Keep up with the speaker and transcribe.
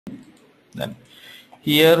Then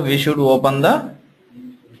here we should open the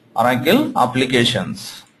Oracle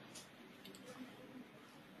applications.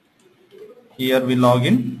 Here we log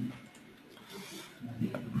in.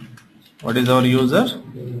 What is our user?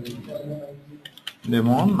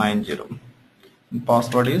 Demo 90.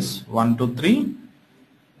 Password is 123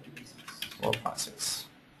 456.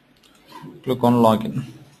 Click on login.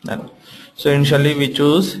 Then so initially we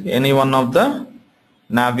choose any one of the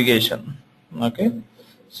navigation. Okay,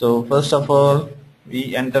 so first of all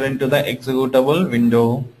we enter into the executable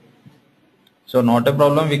window. So not a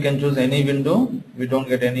problem, we can choose any window, we don't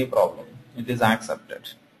get any problem, it is accepted.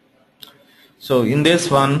 So in this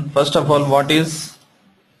one, first of all,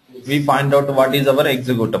 we find out what is our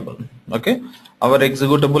executable. Okay, our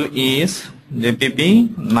executable is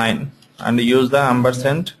JPP9 and use the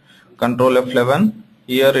ampersand control F11.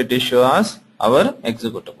 Here it is show as our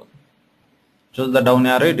executable. Choose the down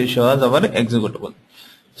arrow, it shows our executable.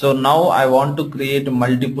 So now I want to create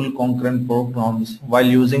multiple concurrent programs while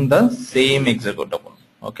using the same executable.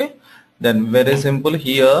 Okay, then very simple,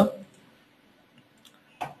 here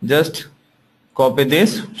just copy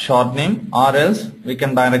this short name, or else we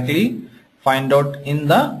can directly find out in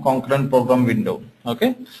the concurrent program window.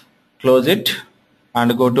 Okay, close it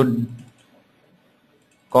and go to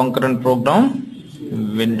concurrent program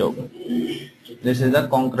window. This is the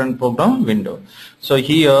concurrent program window. So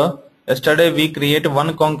here yesterday we create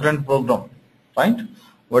one concurrent program, right?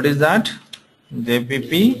 What is that?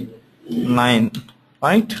 JPP9,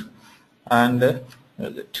 right? And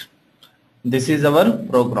use it. This is our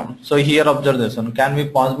program. So here observe this one. Can we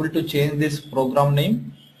possible to change this program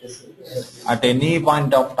name? Yes. At any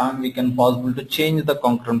point of time we can possible to change the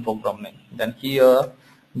concurrent program name. Then here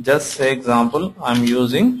just say example, I am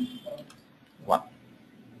using 1.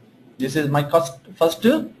 This is my first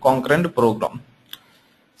concurrent program.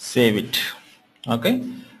 Save it. Okay,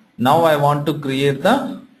 now I want to create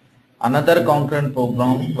the another concurrent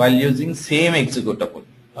program while using same executable.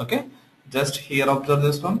 Okay, just here observe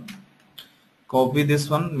this one, copy this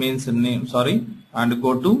one, means name, sorry, and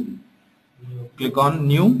go to click on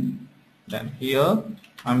new. Then here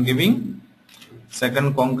I am giving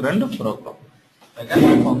second concurrent program.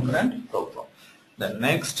 Then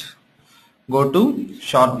next go to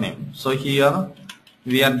short name. So here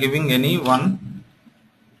we are giving any one,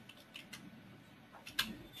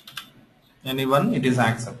 it is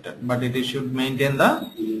accepted, but it should maintain the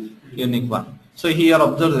unique one. So here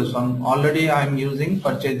observe this one, already I am using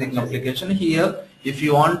purchasing application. Here if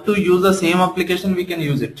you want to use the same application we can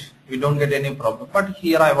use it, we don't get any problem, but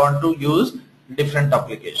here I want to use different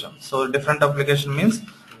application. So different application means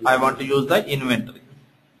I want to use the inventory.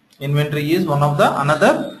 Inventory is one of the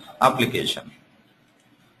another application.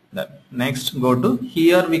 Then next go to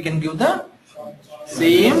here, we can give the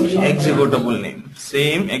same executable name,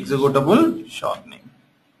 same executable short name,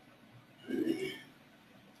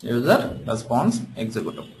 user response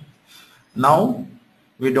executable. Now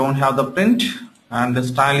we don't have the print and the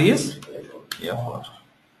style is F4.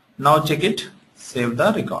 Now check it, save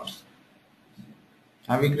the records.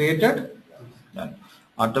 Have we created? Then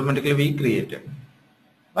automatically we created,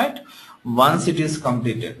 right? Once it is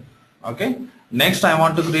completed. Okay, next I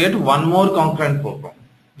want to create one more concurrent program.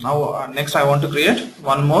 Now next I want to create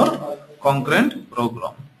one more concurrent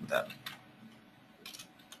program. Then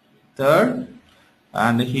third,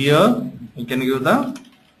 and here you can give the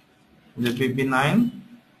JPP9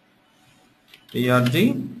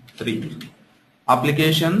 TRG3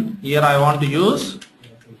 application. Here I want to use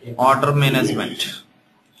order management.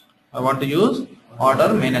 I want to use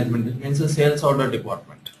order management. It means the sales order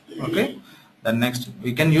department. Okay. Then next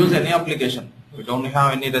we can use any application. We don't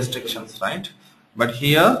have any restrictions, right? But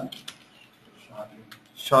here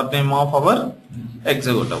short name of our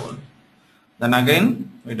executable. Then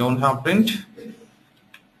again we don't have print.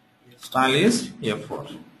 Style is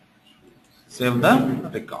F4. Save the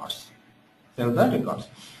records. Save the records.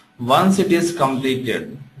 Once it is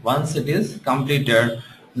completed,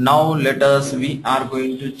 now we are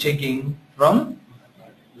going to checking from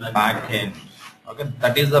back end. Okay,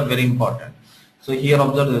 that is the very important. So here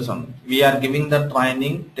observe this one. We are giving the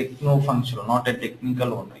training techno-functional, not a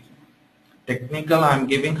technical only. Technical I am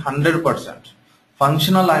giving 100%.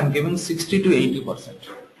 Functional I am giving 60 to 80%.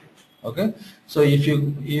 Okay. So if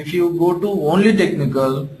you go to only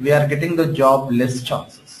technical, we are getting the job less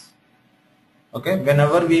chances. Okay.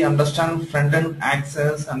 Whenever we understand front-end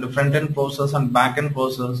access and the front-end process and back-end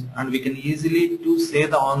process, and we can easily to say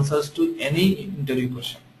the answers to any interview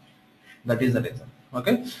question. That is the reason.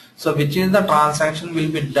 Okay, so which is the transaction will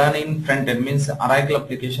be done in front end, means Oracle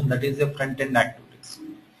application, that is the front end activities.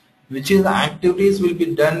 Which is the activities will be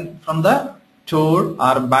done from the stored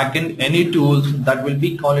or backend any tools, that will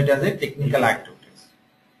be called it as a technical activities.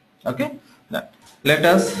 Okay, let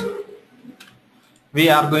us, we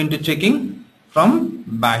are going to checking from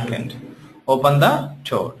backend. Open the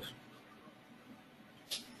stored.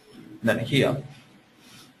 Then here,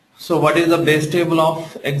 so what is the base table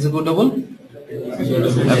of executable?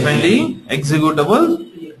 FND executable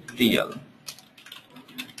TL.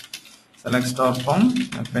 Select star from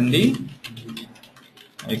FND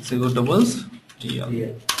executables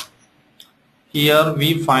TL. Here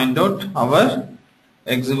we find out our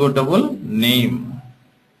executable name.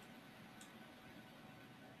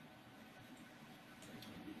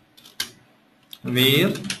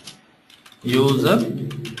 Where user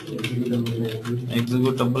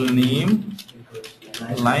executable name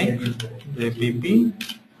like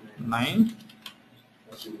JPP9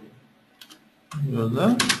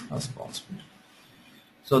 user responsible.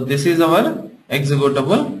 So this is our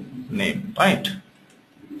executable name, right?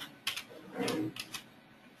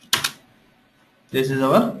 This is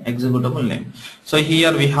our executable name. So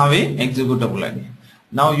here we have a executable ID.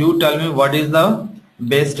 Now you tell me what is the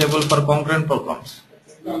base table for concurrent programs?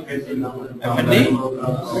 FND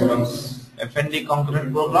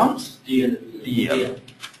concurrent programs TL.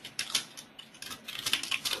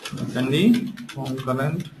 FND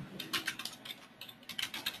concurrent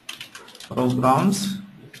programs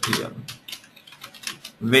here.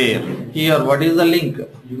 Where here what is the link?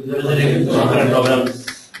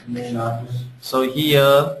 So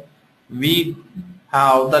here we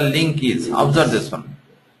have the link is, observe this one,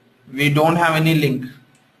 we don't have any link.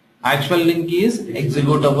 Actual link is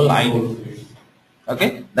executable ID.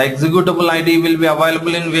 Okay, the executable ID will be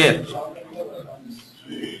available in where?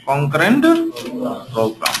 Concurrent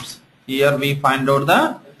programs. Here we find out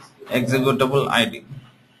the executable ID.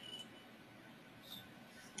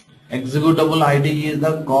 Executable ID is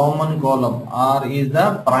the common column or is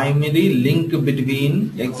the primary link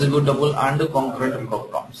between executable and concurrent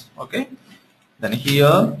programs. Okay, then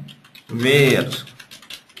here where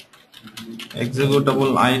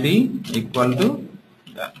executable ID equal to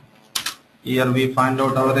that. Here we find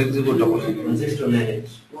out our executable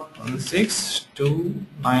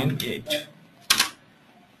 16298.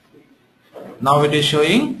 Now it is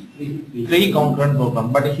showing 3 concurrent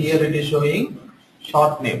programs, but here it is showing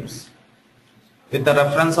short names. With the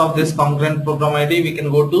reference of this concurrent program ID, we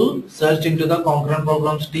can go to search into the concurrent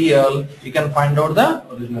programs TL. We can find out the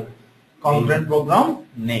original concurrent program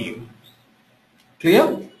name.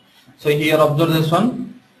 Clear? So here observe this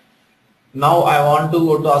one. Now I want to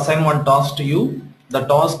go to assign one task to you. The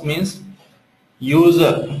task means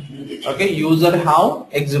user. Okay, user have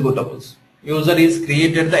executables. User is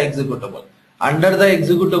created the executable. Under the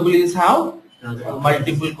executable is have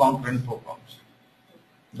multiple concurrent programs.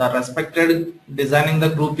 The respected designing the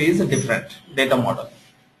group is different data model,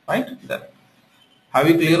 right? There. Have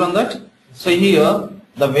you clear on that? So here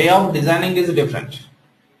the way of designing is different.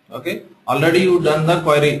 Okay, already you done the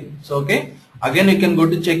query. So okay, again you can go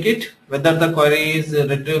to check it whether the query is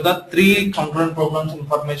retrieve the 3 concurrent programs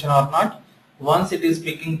information or not. Once it is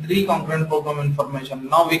picking 3 concurrent program information,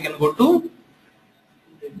 now we can go to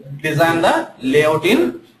design the layout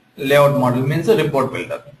in layout model, means a report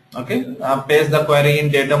builder. Okay, paste the query in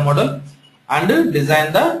data model and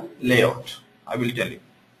design the layout. I will tell you.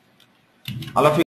 All of you